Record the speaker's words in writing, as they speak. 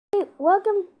Hey,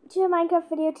 welcome to a Minecraft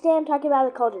video. Today I'm talking about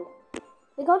the Cauldron.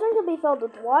 The Cauldron can be filled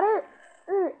with water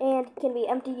and can be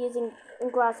emptied using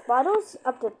glass bottles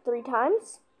up to 3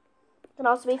 times. It can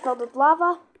also be filled with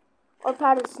lava or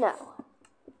powdered snow.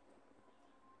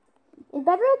 In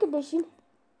bedrock edition,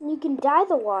 you can dye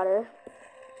the water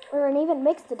or even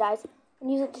mix the dyes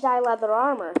and use it to dye leather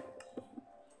armor.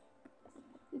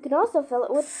 You can also fill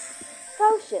it with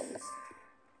potions.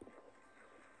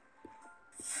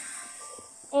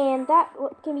 And that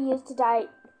can be used to dye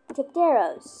tipped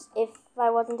arrows, if I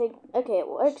wasn't okay, it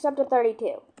works up to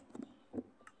 32.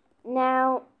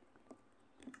 Now,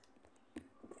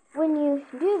 when you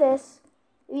do this,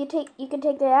 you can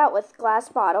take that out with glass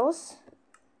bottles,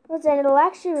 and it'll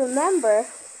actually remember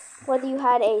whether you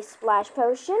had a splash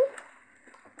potion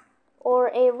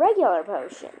or a regular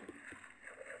potion.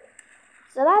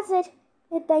 So that's it,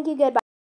 and thank you, goodbye.